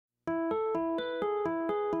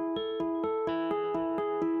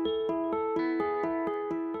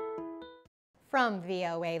From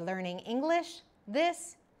VOA Learning English,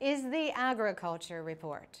 this is the Agriculture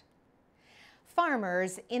Report.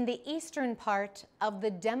 Farmers in the eastern part of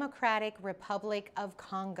the Democratic Republic of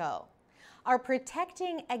Congo are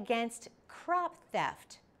protecting against crop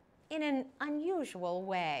theft in an unusual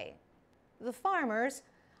way. The farmers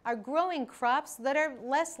are growing crops that are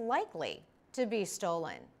less likely to be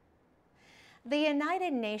stolen. The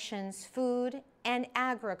United Nations Food and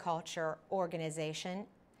Agriculture Organization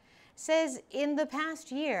says in the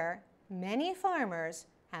past year, many farmers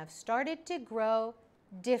have started to grow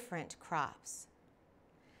different crops.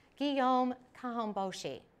 Guillaume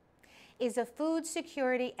Kahomboshi is a food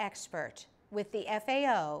security expert with the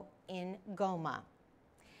FAO in Goma.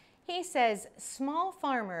 He says small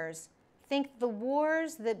farmers think the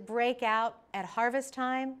wars that break out at harvest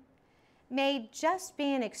time may just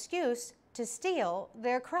be an excuse to steal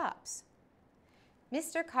their crops.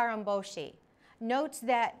 Mr. Kahomboshi notes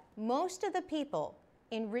that most of the people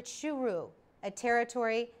in Rutshuru, a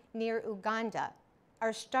territory near Uganda,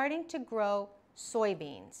 are starting to grow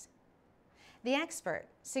soybeans. The expert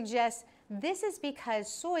suggests this is because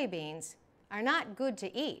soybeans are not good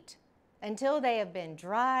to eat until they have been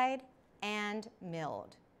dried and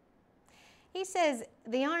milled. He says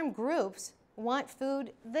the armed groups want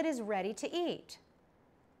food that is ready to eat.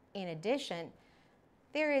 In addition,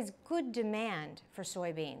 there is good demand for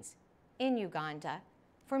soybeans in Uganda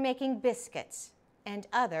for making biscuits and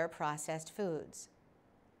other processed foods.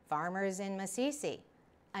 Farmers in Masisi,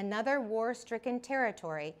 another war-stricken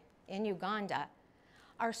territory in Uganda,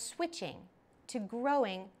 are switching to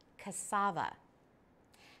growing cassava.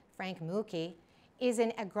 Frank Muki is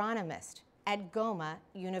an agronomist at Goma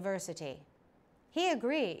University. He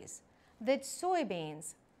agrees that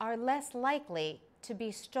soybeans are less likely to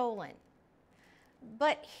be stolen.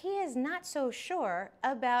 But he is not so sure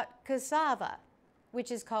about cassava,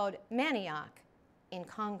 which is called manioc in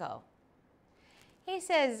Congo. He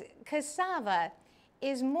says cassava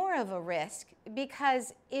is more of a risk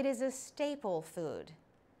because it is a staple food.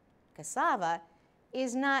 Cassava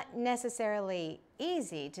is not necessarily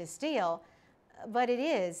easy to steal, but it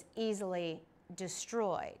is easily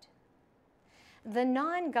destroyed. The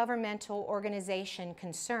non-governmental organization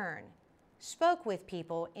Concern spoke with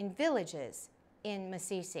people in villages in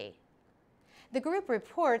Masisi. The group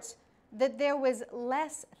reports that there was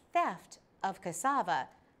less theft of cassava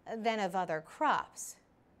than of other crops.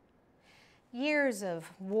 Years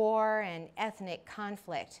of war and ethnic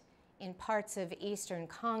conflict in parts of eastern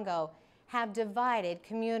Congo have divided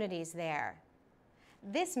communities there.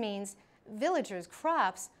 This means villagers'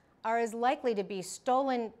 crops are as likely to be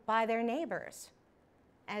stolen by their neighbors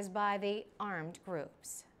as by the armed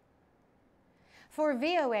groups. For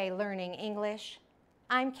VOA Learning English,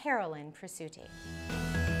 I'm Carolyn Presutti.